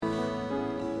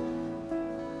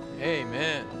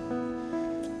Amen.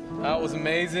 That was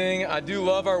amazing. I do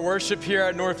love our worship here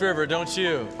at North River, don't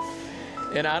you?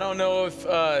 And I don't know if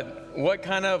what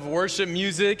kind of worship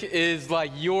music is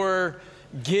like your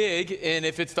gig, and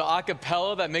if it's the a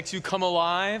cappella that makes you come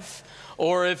alive,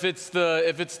 or if it's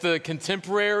the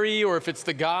contemporary, or if it's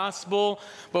the gospel.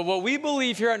 But what we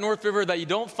believe here at North River that you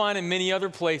don't find in many other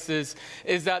places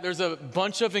is that there's a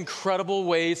bunch of incredible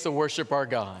ways to worship our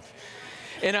God.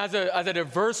 And as a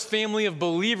diverse family of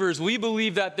believers, we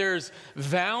believe that there's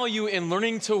value in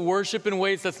learning to worship in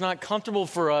ways that's not comfortable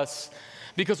for us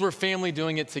because we're family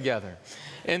doing it together.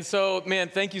 And so, man,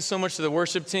 thank you so much to the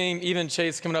worship team. Even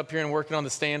Chase coming up here and working on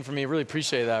the stand for me. Really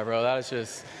appreciate that, bro.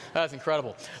 That's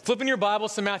incredible. Flipping your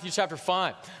Bibles to Matthew chapter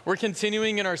 5. We're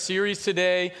continuing in our series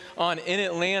today on In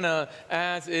Atlanta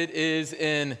as it is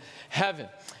in heaven.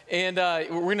 And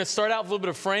we're going to start out with a little bit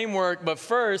of framework. But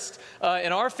first,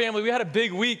 in our family, we had a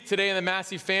big week today in the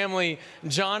Massey family.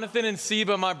 Jonathan and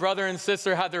Seba, my brother and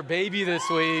sister, had their baby this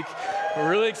week. We're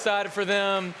really excited for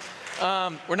them.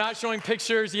 We're not showing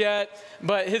pictures yet,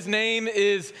 but his name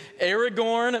is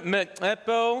Aragorn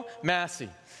Meepo Massey.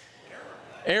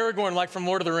 Aragorn, like from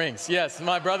Lord of the Rings. Yes,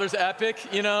 my brother's epic,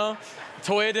 you know.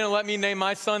 Toya didn't let me name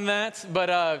my son that,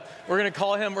 but we're gonna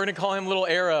call him Little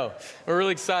Arrow. We're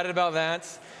really excited about that.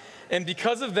 And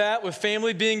because of that, with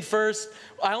family being first,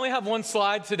 I only have one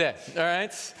slide today, all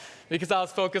right? Because I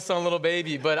was focused on little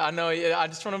baby, but I know I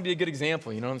just want to be a good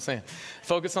example, you know what I'm saying?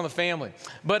 Focus on the family.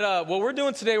 But what we're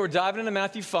doing today, we're diving into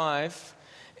Matthew 5,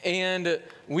 and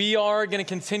we are going to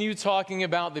continue talking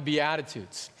about the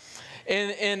Beatitudes.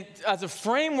 And as a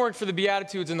framework for the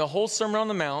Beatitudes and the whole Sermon on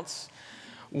the Mount,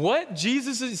 what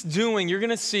Jesus is doing, you're going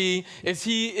to see, is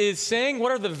he is saying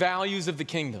what are the values of the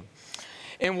kingdom.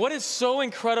 And what is so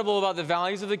incredible about the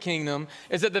values of the kingdom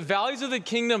is that the values of the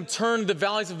kingdom turn the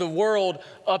values of the world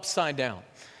upside down.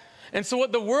 And so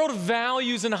what the world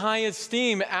values in high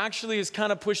esteem actually is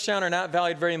kind of pushed down or not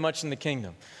valued very much in the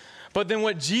kingdom. But then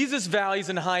what Jesus values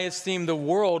in high esteem, the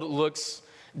world looks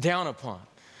down upon.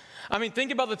 I mean,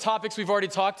 think about the topics we've already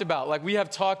talked about. Like we have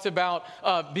talked about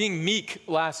being meek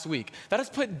last week. That is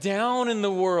put down in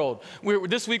the world.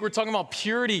 This week we're talking about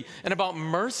purity and about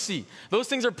mercy. Those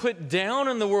things are put down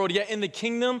in the world, yet in the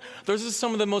kingdom, those are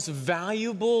some of the most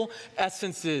valuable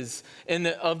essences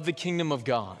of the kingdom of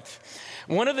God.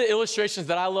 One of the illustrations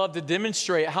that I love to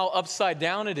demonstrate how upside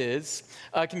down it is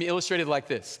can be illustrated like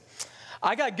this.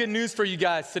 I got good news for you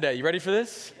guys today. You ready for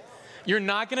this? You're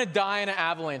not going to die in an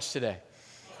avalanche today.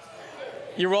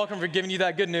 You're welcome for giving you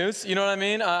that good news. You know what I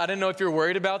mean? I didn't know if you're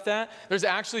worried about that. There's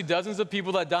actually dozens of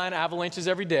people that die in avalanches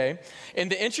every day. And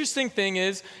the interesting thing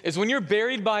is when you're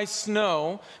buried by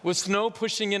snow, with snow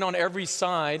pushing in on every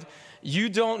side, you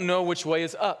don't know which way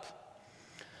is up.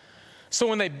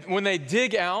 So when they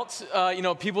dig out,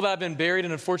 people that have been buried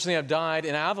and unfortunately have died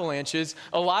in avalanches,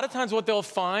 a lot of times what they'll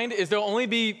find is they'll only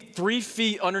be 3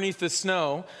 feet underneath the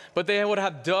snow, but they would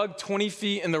have dug 20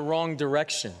 feet in the wrong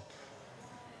direction.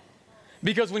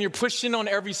 Because when you're pushed in on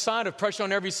every side, of pressure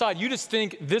on every side, you just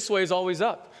think this way is always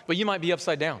up, but you might be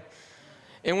upside down.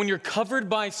 And when you're covered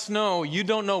by snow, you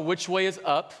don't know which way is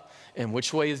up and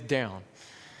which way is down.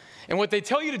 And what they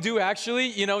tell you to do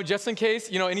actually, just in case,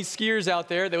 any skiers out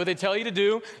there, what they tell you to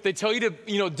do, they tell you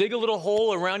to, dig a little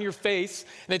hole around your face,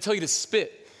 and they tell you to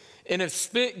spit. And if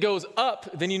spit goes up,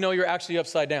 then you know you're actually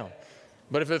upside down.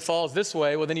 But if it falls this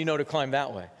way, well, then you know to climb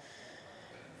that way.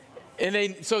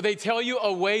 And so they tell you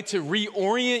a way to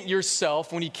reorient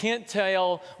yourself when you can't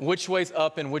tell which way's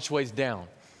up and which way's down.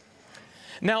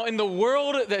 Now, in the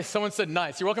world that someone said,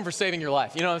 nice, you're welcome for saving your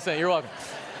life. You know what I'm saying? You're welcome.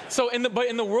 But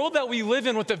in the world that we live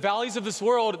in with the values of this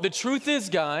world, the truth is,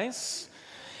 guys,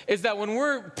 is that when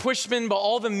we're pushed in by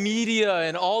all the media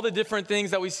and all the different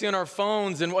things that we see on our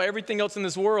phones and everything else in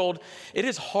this world, it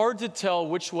is hard to tell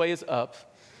which way is up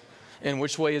and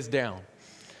which way is down.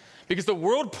 Because the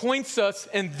world points us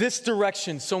in this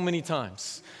direction so many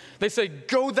times. They say,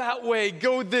 go that way,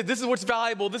 go this is what's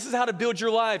valuable, this is how to build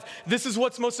your life, this is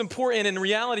what's most important. In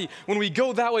reality, when we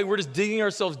go that way, we're just digging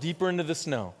ourselves deeper into the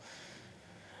snow.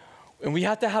 And we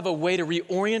have to have a way to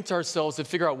reorient ourselves to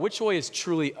figure out which way is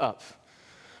truly up,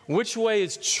 which way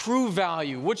is true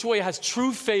value, which way has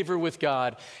true favor with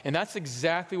God. And that's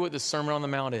exactly what the Sermon on the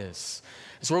Mount is.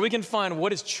 It's where we can find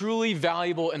what is truly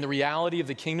valuable in the reality of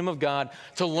the kingdom of God,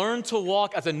 to learn to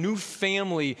walk as a new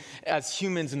family as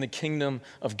humans in the kingdom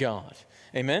of God.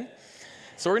 Amen?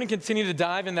 So we're going to continue to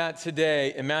dive in that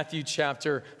today in Matthew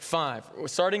chapter 5. We're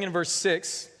starting in verse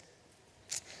 6.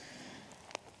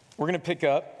 We're going to pick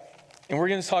up, and we're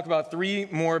going to talk about 3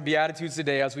 more Beatitudes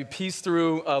today as we piece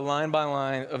through line by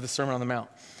line of the Sermon on the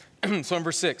Mount. So in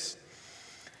verse 6,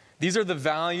 These are the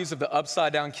values of the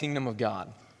upside down kingdom of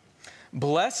God.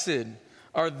 Blessed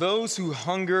are those who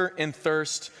hunger and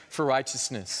thirst for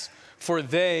righteousness, for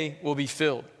they will be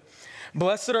filled.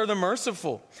 Blessed are the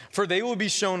merciful, for they will be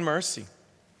shown mercy.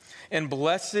 And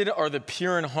blessed are the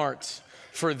pure in heart,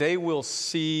 for they will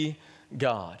see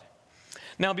God.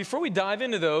 Now, before we dive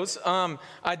into those,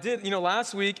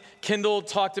 last week, Kendall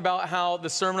talked about how the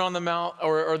Sermon on the Mount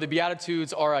or the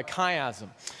Beatitudes are a chiasm.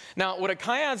 Now, what a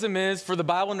chiasm is, for the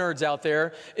Bible nerds out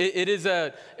there, it's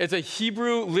a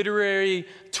Hebrew literary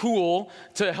tool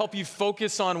to help you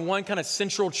focus on one kind of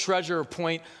central treasure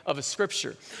point of a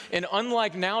scripture. And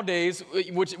unlike nowadays,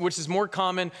 which is more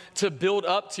common to build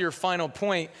up to your final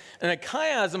point, in a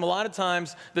chiasm, a lot of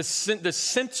times, the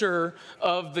center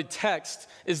of the text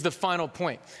is the final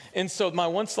point. And so my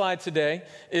one slide today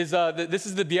is, this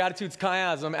is the Beatitudes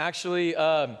chiasm. Actually,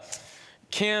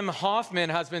 Kim Hoffman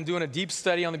has been doing a deep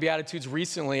study on the Beatitudes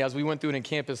recently as we went through it in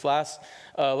campus last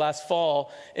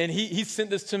fall. And he sent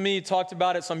this to me, talked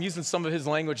about it, so I'm using some of his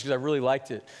language because I really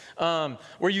liked it.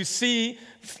 Where you see,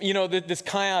 this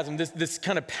chiasm, this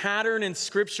kind of pattern in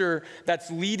Scripture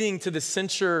that's leading to the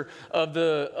center of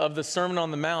the Sermon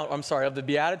on the Mount, of the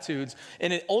Beatitudes.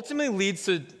 And it ultimately leads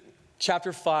to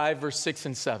chapter 5, verse 6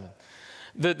 and 7.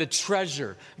 The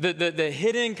treasure, the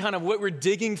hidden kind of what we're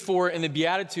digging for in the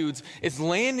Beatitudes is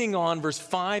landing on verse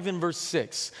 5 and verse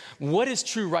 6. What is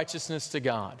true righteousness to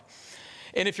God?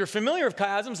 And if you're familiar with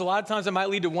chiasms, a lot of times it might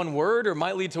lead to one word or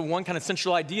might lead to one kind of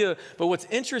central idea. But what's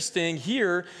interesting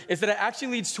here is that it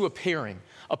actually leads to a pairing,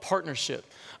 a partnership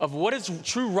of what is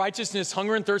true righteousness,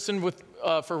 hunger and thirsting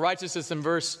for righteousness in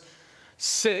verse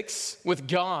 6 with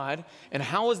God, and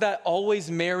how is that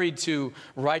always married to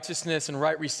righteousness and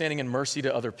right restanding and mercy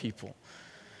to other people?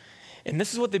 And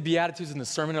this is what the Beatitudes and the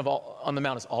Sermon on the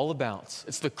Mount is all about.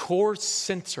 It's the core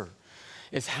center.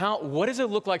 It's what does it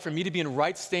look like for me to be in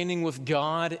right standing with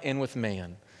God and with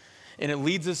man? And it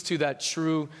leads us to that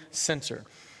true center.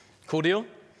 Cool deal?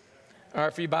 All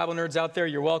right, for you Bible nerds out there,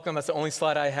 you're welcome. That's the only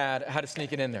slide I had. I had to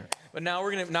sneak it in there. But now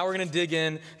we're gonna dig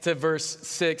in to verse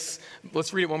 6.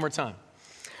 Let's read it one more time.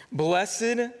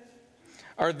 Blessed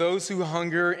are those who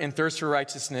hunger and thirst for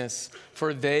righteousness,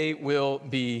 for they will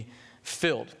be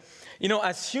filled.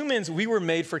 As humans, we were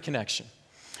made for connection.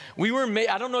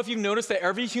 I don't know if you've noticed that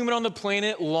every human on the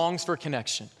planet longs for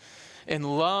connection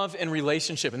and love and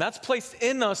relationship. And that's placed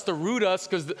in us to root us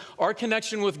because our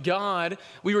connection with God,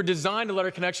 we were designed to let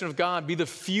our connection with God be the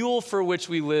fuel for which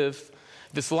we live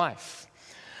this life.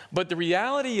 But the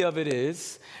reality of it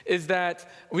is that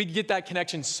we get that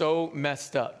connection so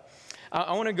messed up.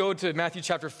 I want to go to Matthew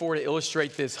chapter 4 to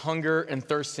illustrate this hunger and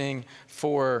thirsting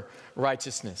for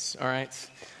righteousness, all right?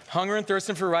 Hunger and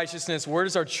thirsting for righteousness, where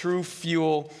does our true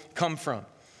fuel come from?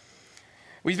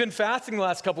 We've been fasting the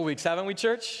last couple weeks, haven't we,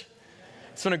 church?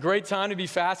 It's been a great time to be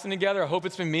fasting together. I hope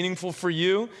it's been meaningful for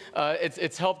you.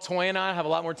 It's helped Toy and I have a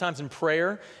lot more times in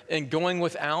prayer and going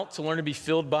without to learn to be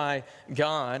filled by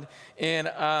God. And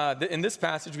in this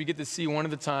passage, we get to see one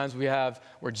of the times we have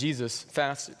where Jesus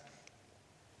fasted.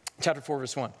 Chapter 4,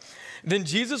 verse 1. Then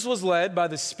Jesus was led by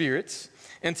the Spirit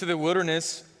into the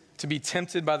wilderness to be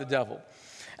tempted by the devil.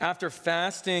 After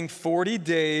fasting 40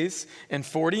 days and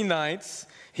 40 nights,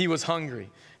 he was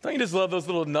hungry. Don't you just love those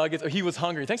little nuggets? Oh, he was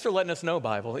hungry. Thanks for letting us know,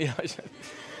 Bible.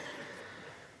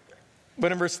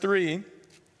 But in verse 3,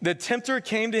 the tempter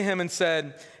came to him and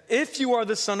said, "If you are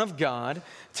the Son of God,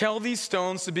 tell these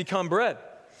stones to become bread."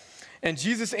 And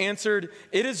Jesus answered,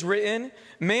 "It is written,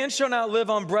 man shall not live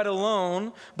on bread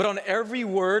alone, but on every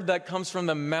word that comes from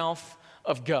the mouth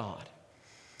of God."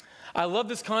 I love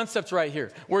this concept right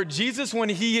here, where Jesus, when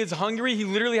he is hungry, he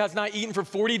literally has not eaten for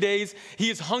 40 days.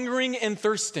 He is hungering and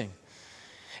thirsting.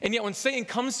 And yet when Satan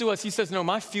comes to us, he says, no,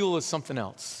 my fuel is something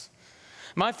else.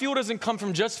 My fuel doesn't come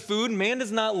from just food. Man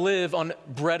does not live on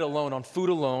bread alone, on food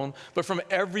alone, but from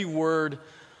every word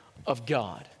of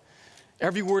God.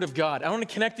 Every word of God. I want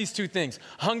to connect these two things.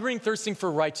 Hungry and thirsting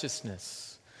for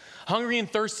righteousness. Hungry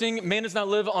and thirsting, man does not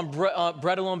live on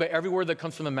bread alone, but every word that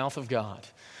comes from the mouth of God.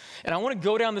 And I want to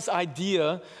go down this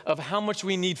idea of how much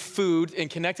we need food and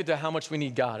connect it to how much we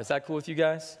need God. Is that cool with you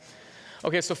guys?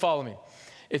 Okay, so follow me.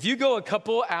 If you go a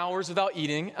couple hours without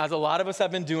eating, as a lot of us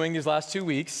have been doing these last 2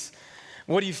 weeks,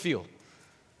 what do you feel?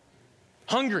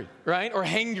 Hungry, right? Or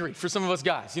hangry for some of us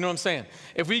guys. You know what I'm saying?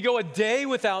 If we go a day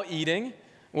without eating,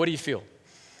 what do you feel?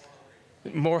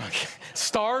 More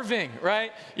starving,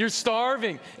 right? You're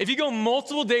starving. If you go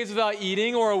multiple days without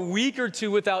eating or a week or two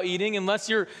without eating, unless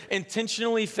you're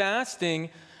intentionally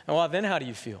fasting, well, then how do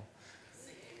you feel?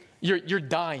 You're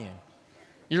dying.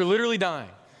 You're literally dying.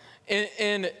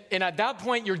 And at that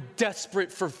point, you're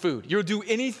desperate for food. You'll do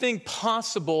anything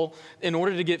possible in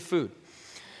order to get food.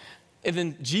 And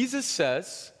then Jesus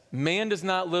says, man does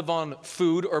not live on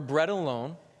food or bread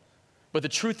alone, but the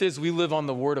truth is we live on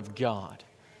the word of God.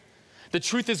 The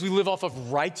truth is we live off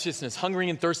of righteousness, hungering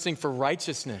and thirsting for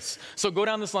righteousness. So go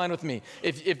down this line with me.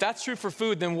 If that's true for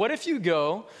food, then what if you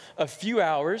go a few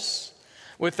hours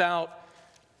without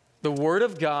the word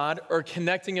of God or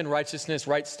connecting in righteousness,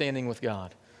 right standing with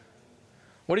God?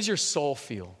 What does your soul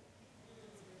feel?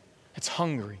 It's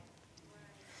hungry.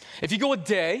 If you go a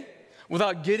day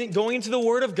without going into the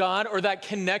word of God or that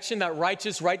connection, that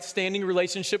righteous, right standing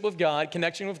relationship with God,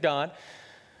 connection with God,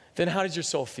 then how does your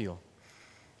soul feel?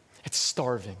 It's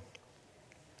starving.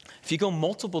 If you go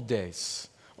multiple days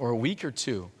or a week or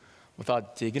two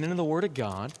without digging into the word of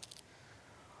God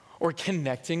or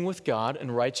connecting with God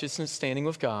and righteousness, standing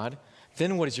with God,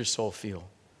 then what does your soul feel?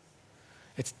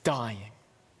 It's dying.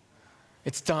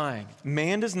 It's dying.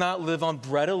 Man does not live on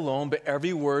bread alone, but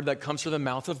every word that comes from the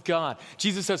mouth of God.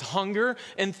 Jesus says hunger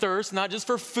and thirst, not just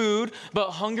for food,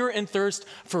 but hunger and thirst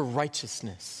for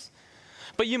righteousness.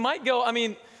 But you might go,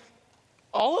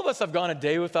 all of us have gone a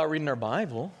day without reading our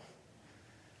Bible.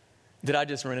 Did I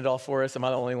just run it all for us? Am I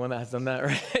the only one that has done that,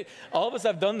 right? All of us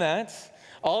have done that.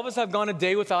 All of us have gone a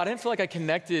day without. I didn't feel like I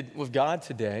connected with God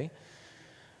today.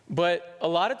 But a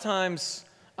lot of times,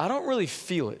 I don't really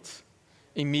feel it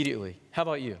immediately. How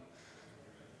about you?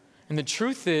 And the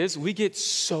truth is, we get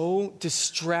so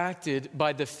distracted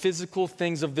by the physical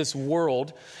things of this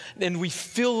world, and we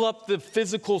fill up the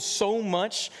physical so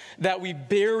much that we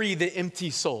bury the empty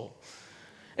soul.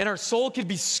 And our soul could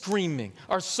be screaming.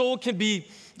 Our soul could be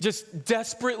just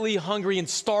desperately hungry and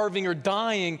starving or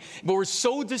dying, but we're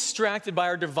so distracted by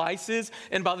our devices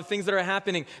and by the things that are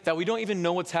happening that we don't even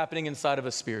know what's happening inside of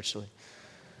us spiritually.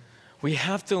 We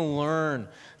have to learn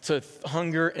to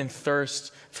hunger and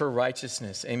thirst for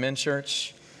righteousness. Amen,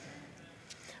 church?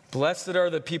 Blessed are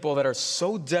the people that are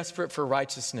so desperate for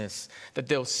righteousness that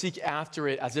they'll seek after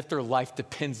it as if their life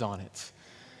depends on it.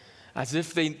 As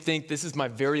if they think this is my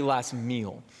very last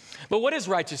meal. But what is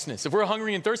righteousness? If we're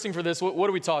hungry and thirsting for this, what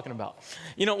are we talking about?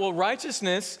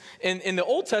 Righteousness, in the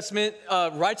Old Testament,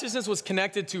 righteousness was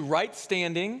connected to right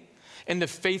standing and the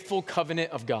faithful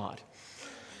covenant of God.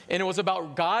 And it was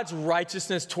about God's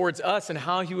righteousness towards us and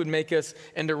how he would make us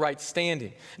into right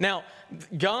standing. Now,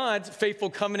 God's faithful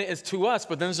covenant is to us,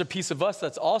 but then there's a piece of us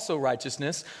that's also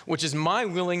righteousness, which is my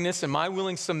willingness and my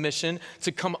willing submission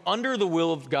to come under the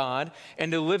will of God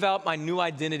and to live out my new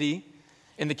identity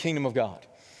in the kingdom of God.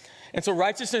 And so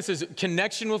righteousness is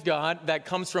connection with God that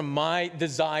comes from my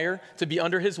desire to be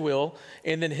under his will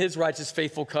and then his righteous,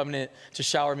 faithful covenant to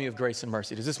shower me with grace and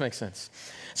mercy. Does this make sense?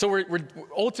 So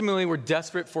we're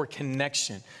desperate for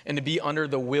connection and to be under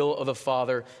the will of the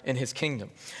Father in his kingdom.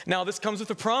 Now, this comes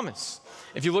with a promise.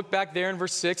 If you look back there in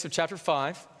verse 6 of chapter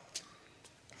 5,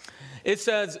 it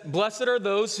says, blessed are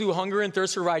those who hunger and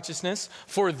thirst for righteousness,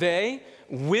 for they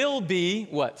will be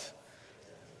what?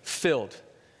 Filled.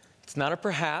 It's not a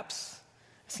perhaps.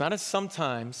 It's not a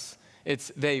sometimes. It's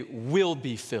they will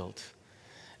be filled.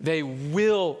 They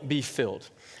will be filled.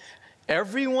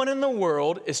 Everyone in the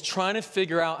world is trying to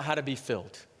figure out how to be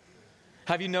filled.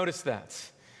 Have you noticed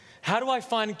that? How do I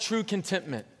find true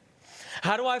contentment?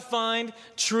 How do I find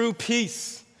true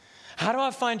peace? How do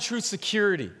I find true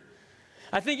security?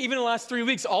 I think even in the last 3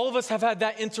 weeks, all of us have had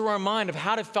that enter our mind of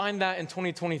how to find that in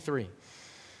 2023.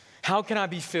 How can I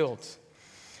be filled?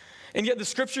 And yet the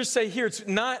scriptures say here, it's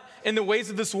not in the ways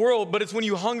of this world, but it's when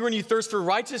you hunger and you thirst for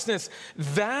righteousness.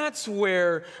 That's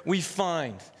where we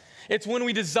find. It's when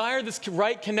we desire this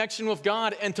right connection with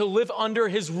God and to live under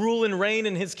his rule and reign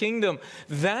in his kingdom.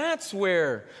 That's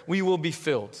where we will be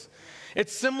filled.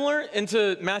 It's similar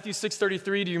into Matthew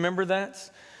 6:33. Do you remember that?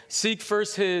 Seek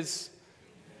first his,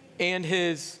 and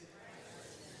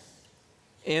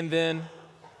then,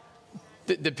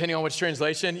 depending on which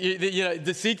translation,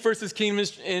 to seek first his kingdom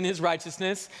and his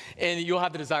righteousness, and you'll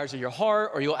have the desires of your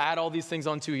heart, or you'll add all these things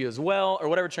onto you as well, or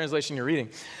whatever translation you're reading.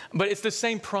 But it's the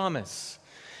same promise,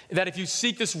 that if you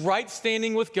seek this right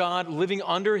standing with God, living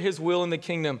under his will in the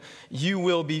kingdom, you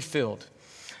will be filled.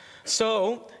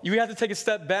 So you have to take a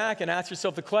step back and ask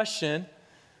yourself the question,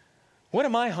 what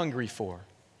am I hungry for?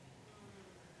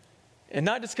 And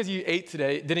not just because you ate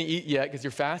today, didn't eat yet because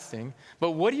you're fasting,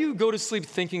 but what do you go to sleep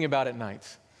thinking about at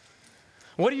night?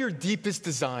 What are your deepest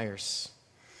desires?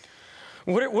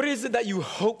 What is it that you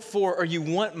hope for or you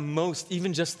want most,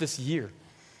 even just this year?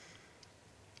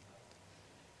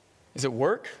 Is it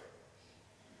work?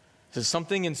 Is it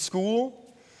something in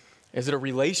school? Is it a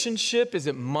relationship? Is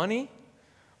it money?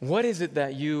 What is it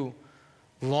that you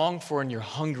long for and you're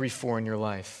hungry for in your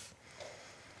life?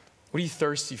 What are you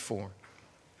thirsty for?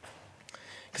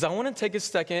 Because I want to take a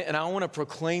second and I want to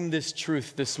proclaim this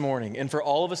truth this morning and for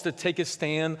all of us to take a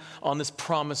stand on this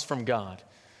promise from God.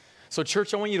 So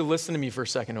church, I want you to listen to me for a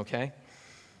second, okay?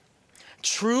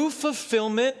 True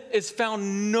fulfillment is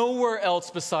found nowhere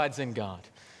else besides in God.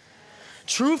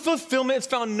 True fulfillment is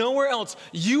found nowhere else.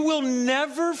 You will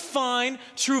never find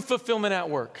true fulfillment at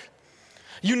work.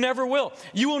 You never will.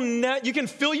 You can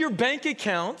fill your bank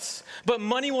accounts, but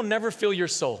money will never fill your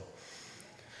soul.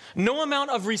 No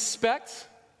amount of respect,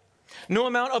 no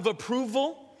amount of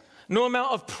approval, no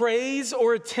amount of praise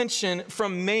or attention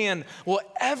from man will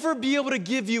ever be able to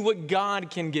give you what God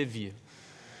can give you.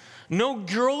 No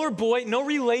girl or boy, no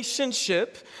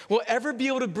relationship will ever be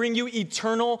able to bring you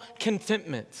eternal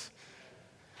contentment.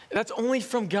 That's only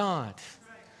from God.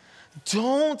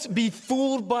 Don't be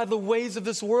fooled by the ways of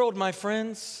this world, my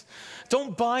friends.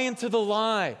 Don't buy into the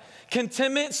lie.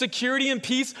 Contentment, security, and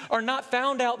peace are not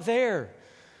found out there.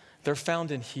 They're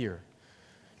found in here.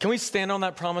 Can we stand on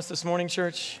that promise this morning,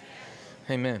 church?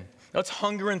 Amen. Let's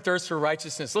hunger and thirst for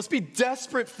righteousness. Let's be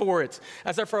desperate for it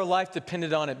as if our life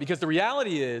depended on it, because the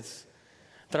reality is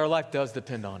that our life does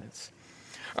depend on it.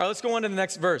 All right, let's go on to the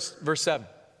next verse, verse 7.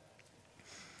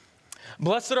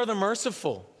 Blessed are the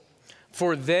merciful,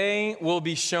 for they will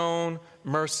be shown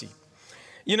mercy.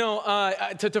 You know,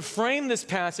 to frame this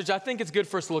passage, I think it's good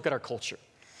for us to look at our culture.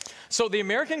 So the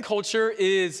American culture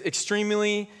is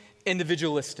extremely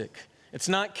individualistic. It's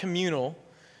not communal.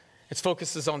 It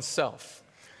focuses on self.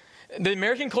 The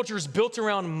American culture is built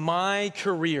around my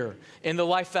career and the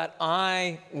life that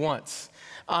I want.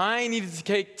 I needed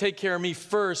to take care of me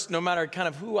first, no matter kind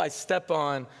of who I step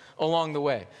on along the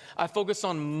way. I focus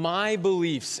on my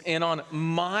beliefs and on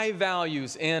my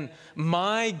values and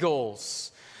my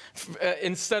goals.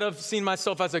 Instead of seeing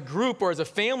myself as a group or as a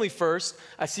family first,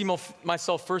 I see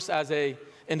myself first as an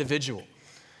individual.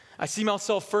 I see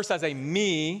myself first as a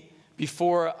me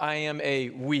before I am a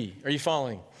we. Are you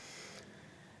following?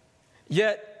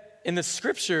 Yet, in the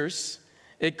scriptures,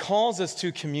 it calls us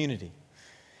to community.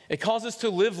 It calls us to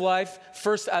live life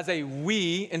first as a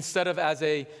we instead of as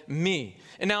a me.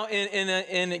 And now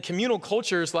in communal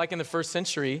cultures like in the first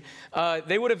century,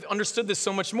 they would have understood this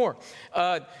so much more.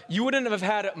 You wouldn't have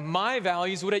had my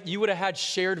values, you would have had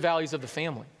shared values of the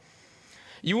family.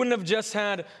 You wouldn't have just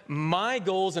had my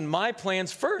goals and my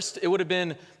plans first. It would have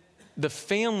been the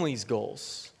family's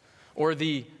goals or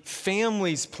the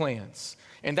family's plans.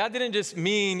 And that didn't just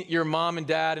mean your mom and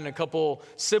dad and a couple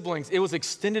siblings. It was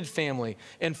extended family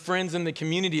and friends in the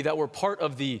community that were part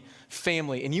of the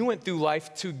family. And you went through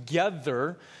life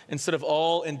together instead of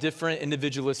all in different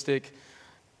individualistic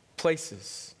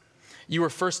places. You were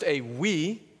first a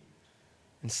we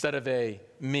instead of a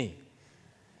me.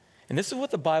 And this is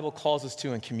what the Bible calls us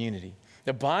to in community.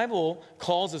 The Bible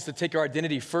calls us to take our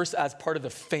identity first as part of the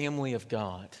family of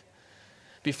God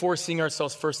before seeing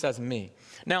ourselves first as me.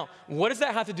 Now, what does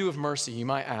that have to do with mercy, you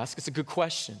might ask? It's a good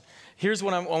question. Here's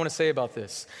what I want to say about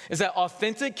this, is that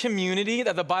authentic community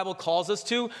that the Bible calls us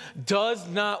to does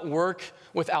not work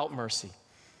without mercy.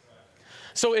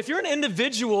 So if you're an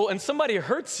individual and somebody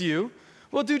hurts you,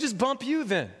 well, dude, just bump you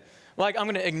then. Like, I'm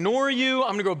going to ignore you, I'm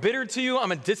going to grow bitter to you, I'm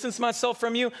going to distance myself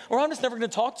from you, or I'm just never going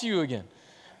to talk to you again.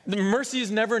 The mercy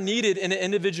is never needed in an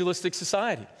individualistic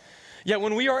society. Yet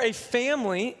when we are a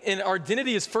family and our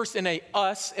identity is first in a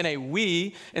us, in a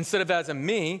we, instead of as a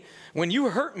me, when you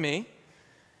hurt me,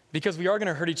 because we are going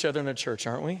to hurt each other in the church,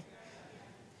 aren't we?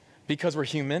 Because we're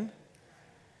human.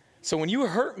 So when you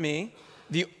hurt me,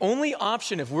 the only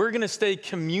option, if we're going to stay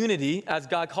community, as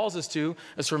God calls us to,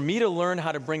 is for me to learn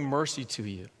how to bring mercy to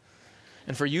you.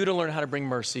 And for you to learn how to bring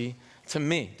mercy to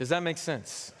me. Does that make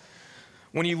sense?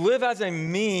 When you live as a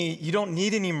me, you don't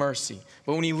need any mercy.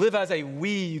 But when you live as a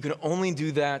we, you can only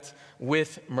do that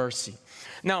with mercy.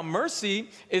 Now, mercy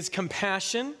is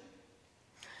compassion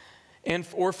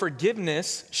or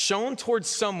forgiveness shown towards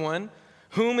someone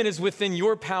whom it is within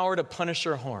your power to punish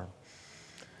or harm.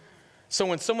 So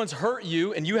when someone's hurt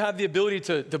you and you have the ability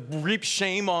to reap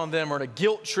shame on them or to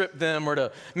guilt trip them or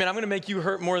to, man, I'm going to make you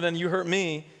hurt more than you hurt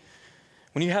me.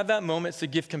 When you have that moment, it's to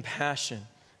give compassion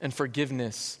and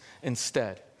forgiveness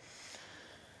instead.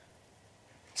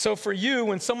 So for you,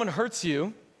 when someone hurts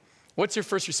you, what's your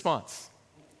first response?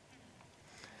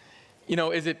 You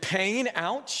know, is it pain?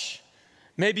 Ouch.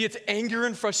 Maybe it's anger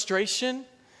and frustration.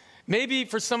 Maybe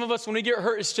for some of us, when we get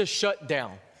hurt, it's just shut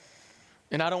down.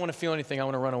 And I don't want to feel anything. I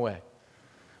want to run away.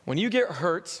 When you get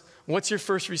hurt, what's your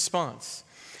first response?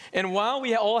 And while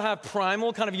we all have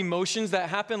primal kind of emotions that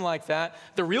happen like that,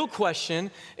 the real question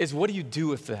is, what do you do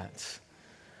with that?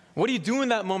 What do you do in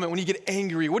that moment when you get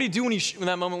angry? What do you do in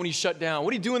that moment when you shut down?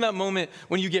 What do you do in that moment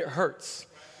when you get hurt?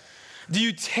 Do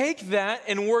you take that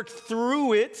and work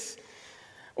through it?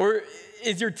 Or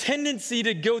is your tendency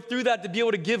to go through that to be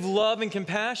able to give love and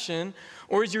compassion?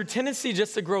 Or is your tendency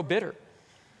just to grow bitter?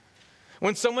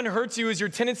 When someone hurts you, is your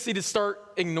tendency to start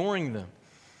ignoring them?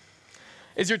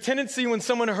 Is your tendency when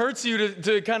someone hurts you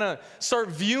to kind of start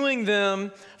viewing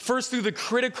them first through the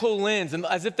critical lens and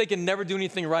as if they can never do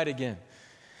anything right again?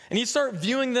 And you start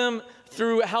viewing them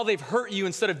through how they've hurt you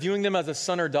instead of viewing them as a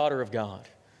son or daughter of God.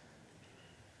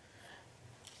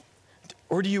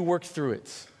 Or do you work through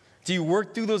it? Do you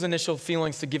work through those initial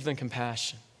feelings to give them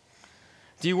compassion?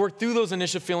 Do you work through those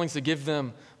initial feelings to give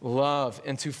them love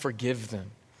and to forgive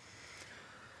them?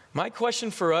 My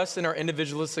question for us in our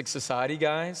individualistic society,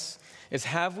 guys, is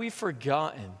have we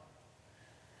forgotten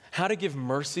how to give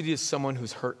mercy to someone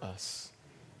who's hurt us?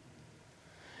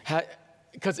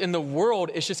 Because in the world,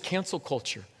 it's just cancel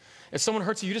culture. If someone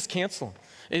hurts you, you just cancel them.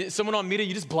 If someone on media,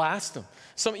 you just blast them.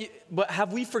 But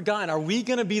have we forgotten? Are we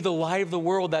going to be the light of the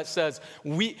world that says,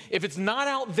 if it's not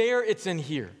out there, it's in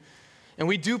here? And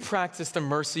we do practice the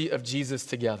mercy of Jesus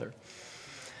together.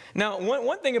 Now,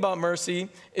 one thing about mercy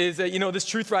is that, this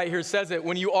truth right here says that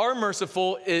when you are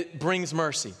merciful, it brings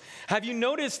mercy. Have you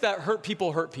noticed that hurt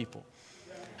people hurt people?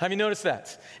 Have you noticed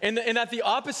that? And that the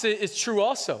opposite is true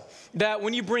also. That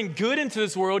when you bring good into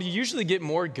this world, you usually get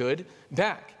more good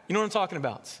back. You know what I'm talking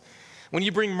about? When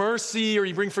you bring mercy or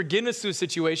you bring forgiveness to a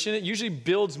situation, it usually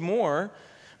builds more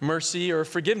mercy or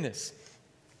forgiveness.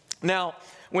 Now,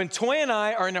 when Toy and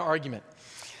I are in an argument,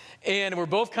 and we're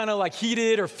both kind of like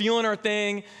heated or feeling our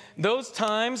thing, those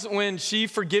times when she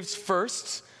forgives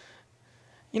first,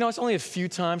 it's only a few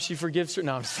times she forgives her.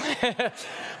 No, I'm just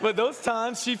but those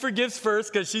times she forgives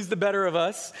first because she's the better of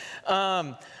us.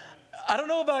 I don't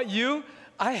know about you.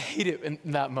 I hate it in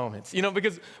that moment,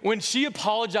 because when she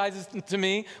apologizes to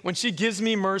me, when she gives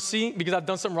me mercy because I've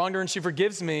done something wrong to her and she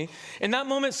forgives me, in that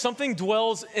moment, something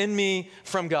dwells in me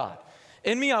from God.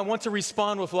 In me, I want to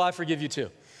respond with, well, I forgive you too.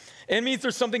 In me,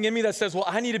 there's something in me that says, well,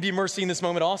 I need to be mercy in this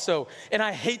moment also. And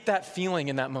I hate that feeling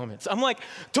in that moment. I'm like,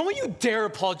 don't you dare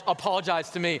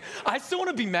apologize to me. I still want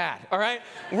to be mad, all right?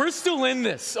 We're still in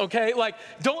this, okay? Like,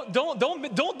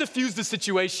 don't diffuse the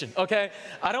situation, okay?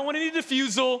 I don't want any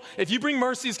diffusal. If you bring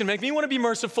mercy, it's going to make me want to be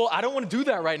merciful. I don't want to do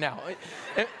that right now.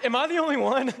 Am I the only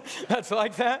one that's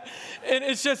like that? And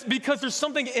it's just because there's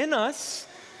something in us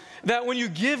that when you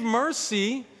give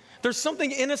mercy, there's something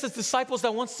in us as disciples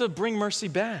that wants to bring mercy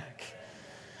back,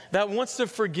 that wants to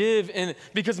forgive, and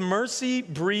because mercy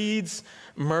breeds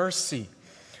mercy.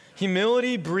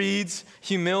 Humility breeds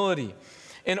humility.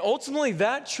 And ultimately,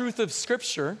 that truth of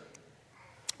Scripture,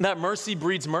 that mercy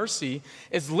breeds mercy,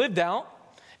 is lived out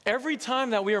every time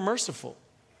that we are merciful.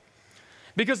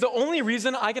 Because the only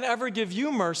reason I can ever give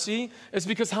you mercy is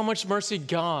because how much mercy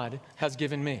God has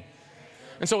given me.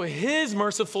 And so His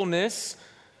mercifulness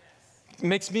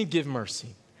makes me give mercy.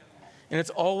 And it's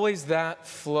always that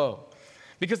flow.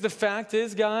 Because the fact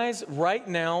is, guys, right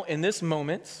now in this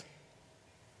moment,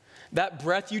 that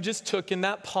breath you just took in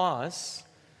that pause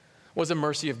was a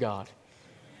mercy of God.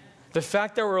 The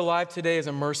fact that we're alive today is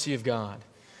a mercy of God.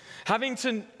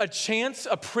 Having a chance,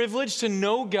 a privilege to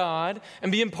know God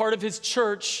and be a part of His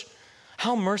church,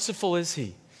 how merciful is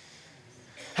He?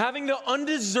 Having the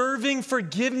undeserving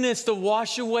forgiveness to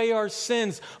wash away our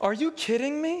sins. Are you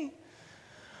kidding me?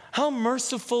 How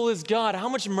merciful is God? How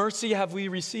much mercy have we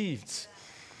received?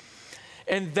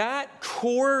 And that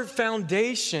core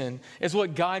foundation is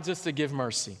what guides us to give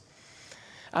mercy.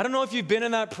 I don't know if you've been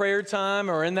in that prayer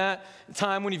time or in that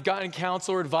time when you've gotten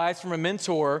counsel or advice from a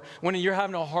mentor when you're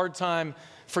having a hard time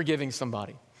forgiving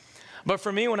somebody. But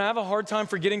for me, when I have a hard time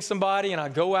forgetting somebody and I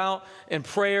go out in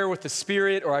prayer with the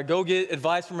Spirit or I go get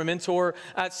advice from a mentor,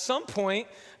 at some point,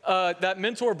 that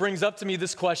mentor brings up to me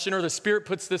this question or the Spirit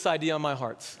puts this idea on my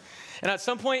heart. And at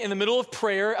some point in the middle of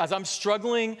prayer, as I'm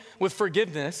struggling with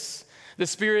forgiveness, the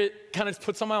Spirit kind of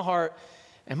puts on my heart,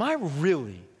 am I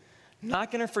really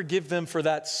not going to forgive them for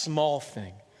that small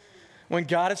thing when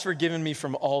God has forgiven me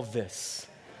from all this?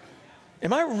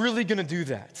 Am I really going to do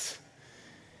that?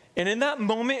 And in that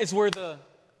moment is where the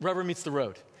rubber meets the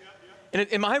road.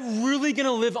 And am I really going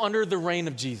to live under the reign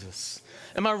of Jesus?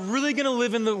 Am I really going to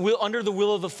live under the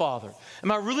will of the Father?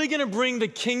 Am I really going to bring the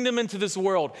kingdom into this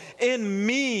world in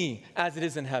me as it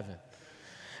is in heaven?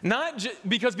 Not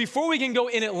because before we can go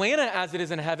in Atlanta as it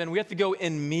is in heaven, we have to go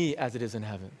in me as it is in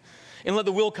heaven. And let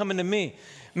the will come into me.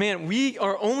 Man, we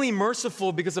are only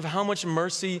merciful because of how much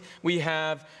mercy we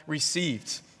have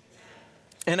received.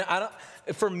 And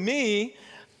for me,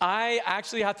 I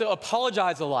actually have to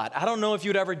apologize a lot. I don't know if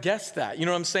you'd ever guess that. You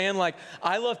know what I'm saying? Like,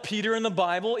 I love Peter in the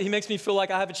Bible. He makes me feel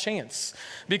like I have a chance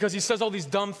because he says all these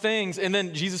dumb things and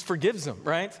then Jesus forgives him,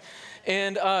 right?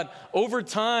 And over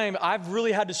time, I've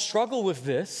really had to struggle with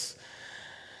this.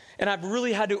 And I've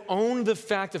really had to own the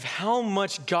fact of how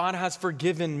much God has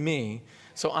forgiven me.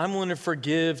 So I'm willing to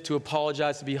forgive, to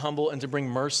apologize, to be humble, and to bring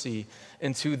mercy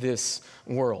into this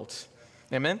world.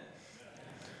 Amen?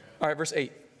 All right, verse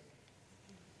 8.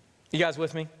 You guys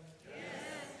with me? Yes.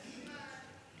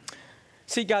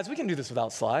 See, guys, we can do this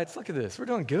without slides. Look at this. We're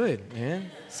doing good, man.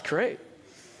 It's great.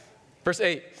 Verse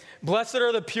 8. Blessed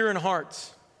are the pure in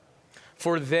heart,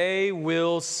 for they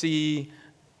will see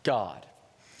God.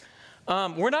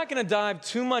 We're not going to dive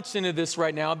too much into this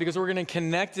right now because we're going to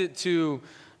connect it to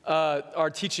our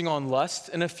teaching on lust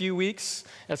in a few weeks.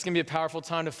 That's going to be a powerful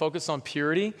time to focus on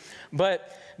purity.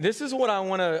 But this is what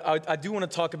I do want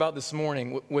to talk about this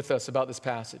morning with us about this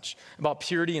passage, about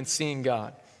purity and seeing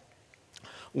God.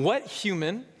 What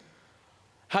human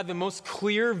had the most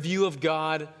clear view of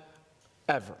God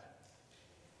ever?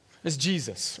 It's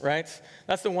Jesus, right?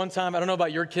 That's the one time, I don't know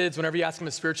about your kids, whenever you ask them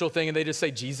a spiritual thing and they just say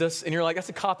Jesus, and you're like, that's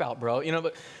a cop-out, bro.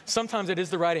 But sometimes it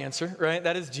is the right answer, right?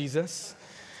 That is Jesus.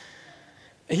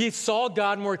 He saw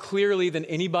God more clearly than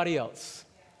anybody else.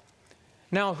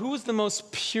 Now, who was the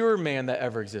most pure man that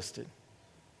ever existed?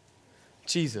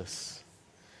 Jesus.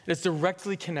 It's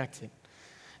directly connected.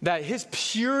 That his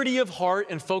purity of heart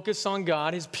and focus on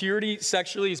God, his purity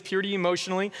sexually, his purity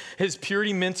emotionally, his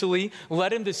purity mentally,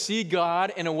 led him to see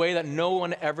God in a way that no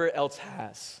one ever else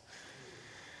has.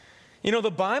 The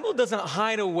Bible doesn't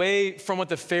hide away from what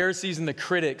the Pharisees and the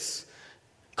critics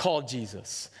called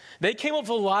Jesus. They came up with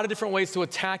a lot of different ways to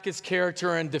attack his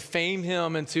character and defame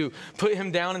him and to put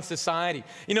him down in society.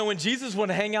 When Jesus would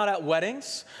hang out at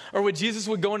weddings, or when Jesus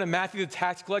would go into Matthew the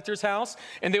tax collector's house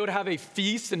and they would have a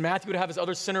feast and Matthew would have his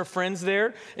other sinner friends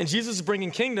there and Jesus is bringing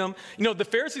kingdom, the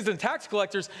Pharisees and tax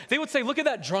collectors, they would say, look at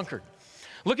that drunkard.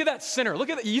 Look at that sinner.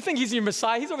 Look at that. You think he's your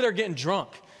Messiah? He's over there getting drunk.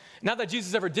 Not that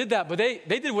Jesus ever did that, but they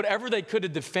did whatever they could to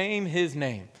defame his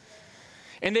name.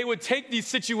 And they would take these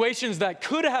situations that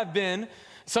could have been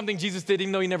something Jesus did,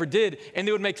 even though he never did, and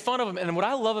they would make fun of him. And what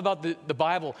I love about the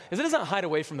Bible is it doesn't hide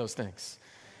away from those things.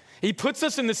 He puts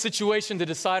us in this situation to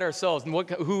decide ourselves and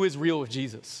who is real with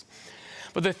Jesus.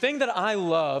 But the thing that I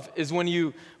love is when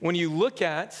you look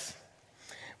at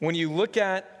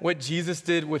what Jesus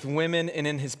did with women and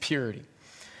in his purity.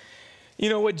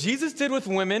 What Jesus did with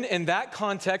women in that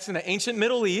context, in the ancient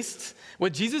Middle East,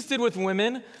 what Jesus did with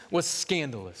women was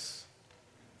scandalous.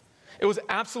 It was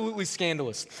absolutely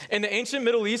scandalous. In the ancient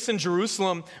Middle East, in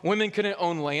Jerusalem, women couldn't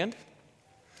own land.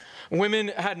 Women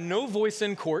had no voice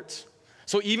in court.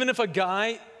 So even if a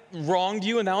guy wronged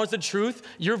you and that was the truth,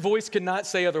 your voice could not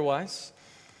say otherwise.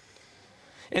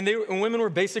 And women were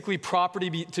basically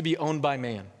property to be owned by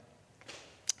man.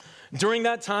 During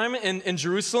that time in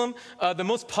Jerusalem, the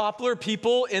most popular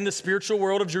people in the spiritual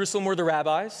world of Jerusalem were the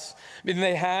rabbis. And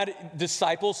they had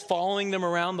disciples following them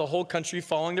around the whole country,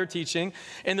 following their teaching.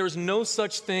 And there was no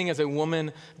such thing as a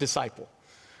woman disciple.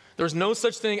 There's no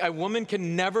such thing. A woman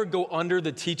can never go under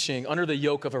the teaching, under the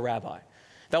yoke of a rabbi.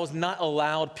 That was not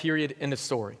allowed, period, in the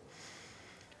story.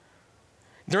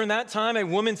 During that time, a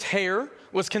woman's hair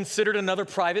was considered another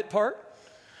private part.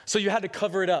 So you had to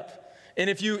cover it up. And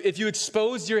if you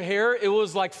exposed your hair, it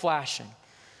was like flashing.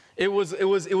 It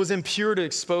was impure to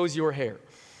expose your hair.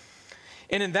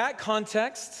 And in that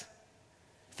context,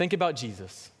 think about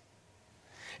Jesus.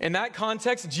 In that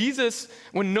context, Jesus,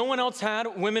 when no one else had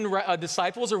women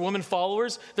disciples or women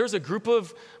followers, there was a group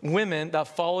of women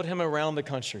that followed him around the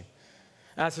country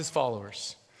as his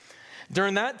followers.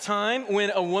 During that time,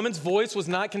 when a woman's voice was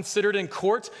not considered in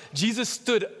court, Jesus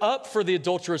stood up for the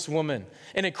adulterous woman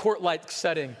in a court-like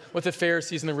setting with the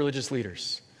Pharisees and the religious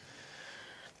leaders.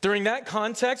 During that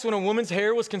context, when a woman's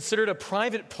hair was considered a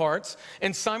private part,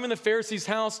 in Simon the Pharisee's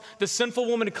house, the sinful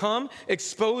woman had come,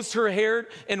 exposed her hair,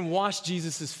 and washed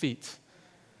Jesus' feet.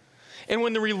 And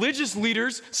when the religious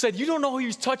leaders said, you don't know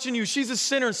who's touching you, she's a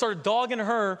sinner, and started dogging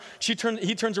her, he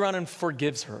turns around and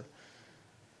forgives her.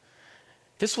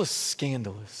 This was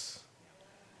scandalous.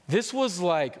 This was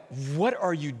like, what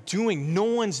are you doing? No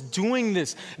one's doing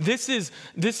this. It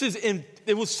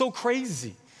was so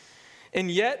crazy.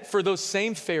 And yet, for those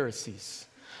same Pharisees,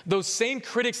 those same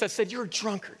critics that said, you're a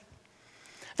drunkard,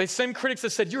 the same critics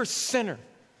that said, you're a sinner,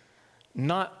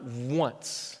 not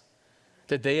once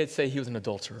did they say he was an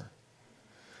adulterer.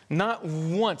 Not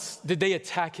once did they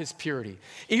attack his purity.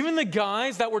 Even the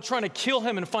guys that were trying to kill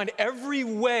him and find every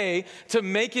way to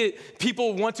make it,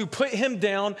 people want to put him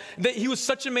down, that he was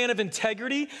such a man of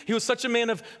integrity, he was such a man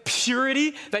of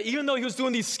purity, that even though he was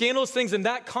doing these scandalous things in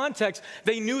that context,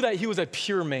 they knew that he was a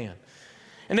pure man.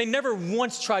 And they never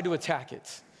once tried to attack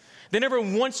it. They never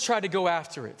once tried to go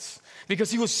after it because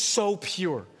he was so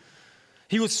pure.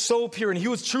 He was so pure, and he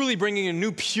was truly bringing a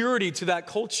new purity to that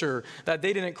culture that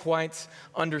they didn't quite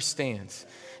understand.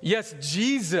 Yes,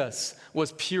 Jesus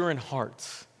was pure in heart.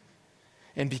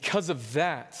 And because of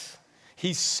that,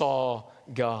 he saw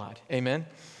God. Amen?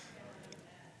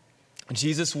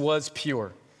 Jesus was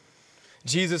pure.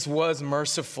 Jesus was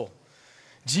merciful.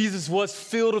 Jesus was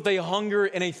filled with a hunger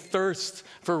and a thirst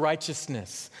for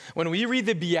righteousness. When we read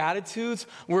the Beatitudes,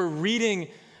 we're reading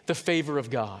the favor of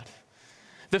God.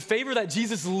 The favor that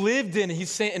Jesus lived in,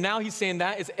 and now he's saying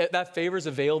that favor is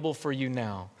available for you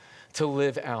now to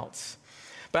live out.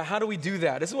 But how do we do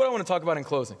that? This is what I want to talk about in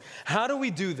closing. How do we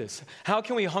do this? How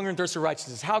can we hunger and thirst for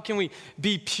righteousness? How can we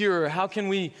be pure? How can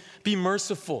we be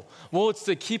merciful? Well, it's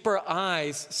to keep our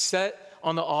eyes set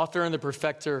on the author and the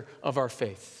perfecter of our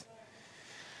faith.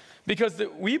 Because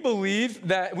we believe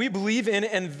in,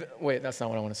 and wait, that's not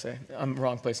what I want to say. I'm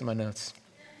wrong place in my notes.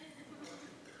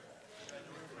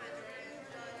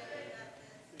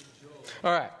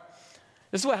 All right.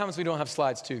 This is what happens when we don't have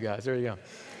slides too, guys. There you go.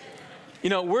 You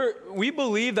know, we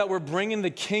believe that we're bringing the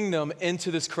kingdom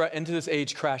into this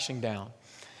age crashing down.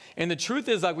 And the truth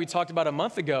is, like we talked about a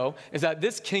month ago, is that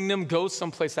this kingdom goes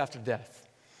someplace after death.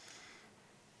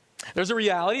 There's a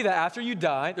reality that after you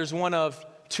die, there's one of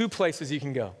two places you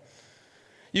can go.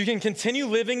 You can continue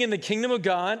living in the kingdom of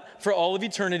God for all of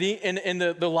eternity in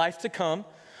the life to come,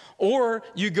 or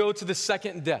you go to the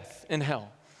second death in hell.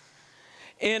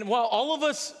 And while all of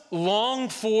us long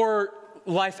for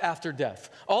life after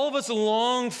death, all of us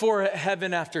long for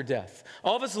heaven after death,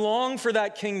 all of us long for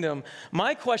that kingdom,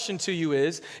 my question to you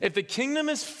is, if the kingdom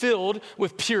is filled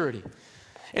with purity,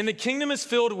 and the kingdom is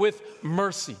filled with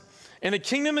mercy, and the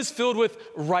kingdom is filled with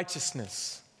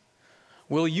righteousness,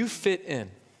 will you fit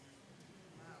in?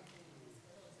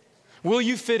 Will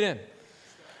you fit in?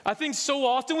 I think so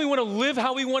often we want to live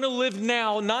how we want to live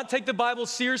now, not take the Bible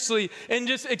seriously, and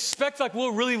just expect like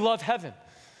we'll really love heaven.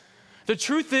 The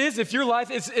truth is, if your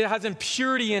life it has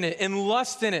impurity in it and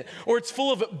lust in it, or it's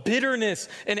full of bitterness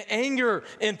and anger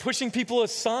and pushing people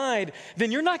aside,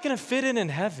 then you're not going to fit in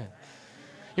heaven.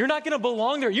 You're not going to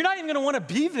belong there. You're not even going to want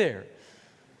to be there.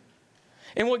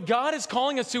 And what God is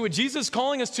calling us to, what Jesus is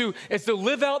calling us to, is to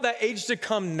live out that age to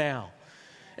come now.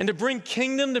 And to bring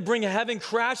kingdom, to bring heaven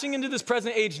crashing into this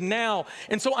present age now.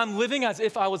 And so I'm living as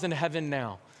if I was in heaven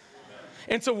now.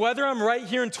 And so whether I'm right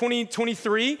here in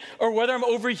 2023 or whether I'm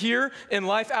over here in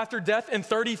life after death in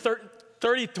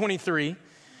 3023,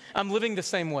 I'm living the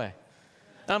same way.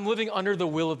 I'm living under the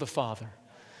will of the Father.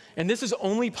 And this is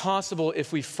only possible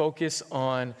if we focus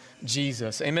on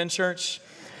Jesus. Amen, church?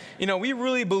 You know, we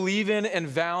really believe in and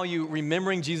value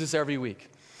remembering Jesus every week.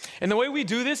 And the way we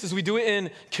do this is we do it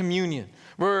in communion.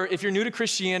 Where if you're new to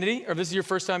Christianity, or this is your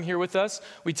first time here with us,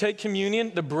 we take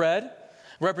communion. The bread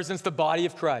represents the body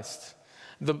of Christ.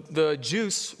 The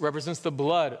juice represents the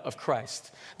blood of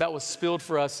Christ that was spilled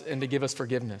for us and to give us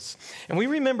forgiveness. And we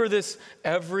remember this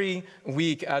every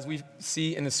week as we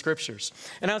see in the scriptures.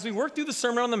 And as we work through the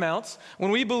Sermon on the Mount,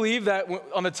 when we believe that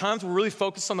on the times we're really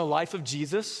focused on the life of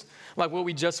Jesus, like what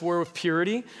we just were with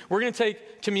purity, we're going to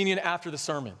take communion after the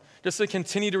sermon, just to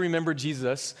continue to remember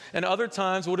Jesus. And other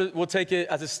times, we'll take it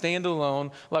as a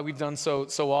standalone, like we've done so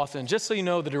often, just so you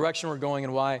know the direction we're going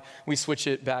and why we switch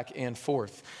it back and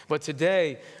forth. But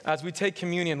today, as we take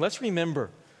communion, let's remember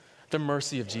the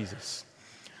mercy of Jesus.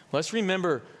 Let's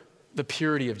remember the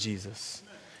purity of Jesus.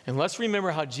 And let's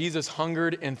remember how Jesus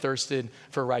hungered and thirsted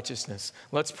for righteousness.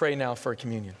 Let's pray now for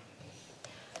communion.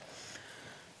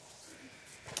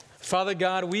 Father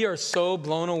God, we are so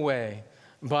blown away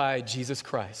by Jesus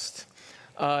Christ.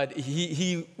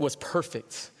 He was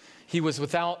perfect. He was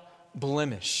without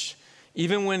blemish.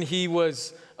 Even when he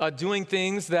was doing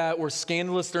things that were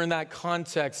scandalous during that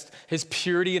context, his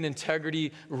purity and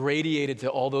integrity radiated to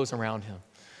all those around him.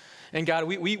 And God,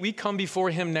 we come before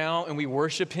him now and we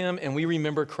worship him and we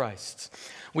remember Christ.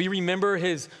 We remember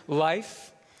his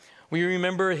life, we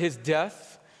remember his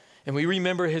death, and we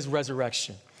remember his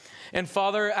resurrection. And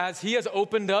Father, as he has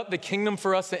opened up the kingdom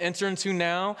for us to enter into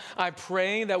now, I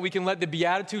pray that we can let the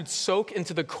Beatitudes soak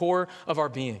into the core of our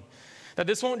being. That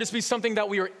this won't just be something that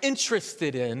we are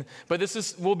interested in, but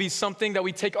will be something that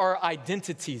we take our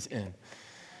identities in.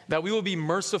 That we will be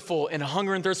merciful and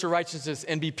hunger and thirst for righteousness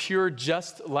and be pure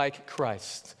just like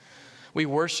Christ. We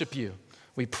worship you,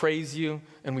 we praise you,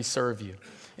 and we serve you.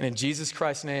 And in Jesus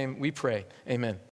Christ's name we pray, amen.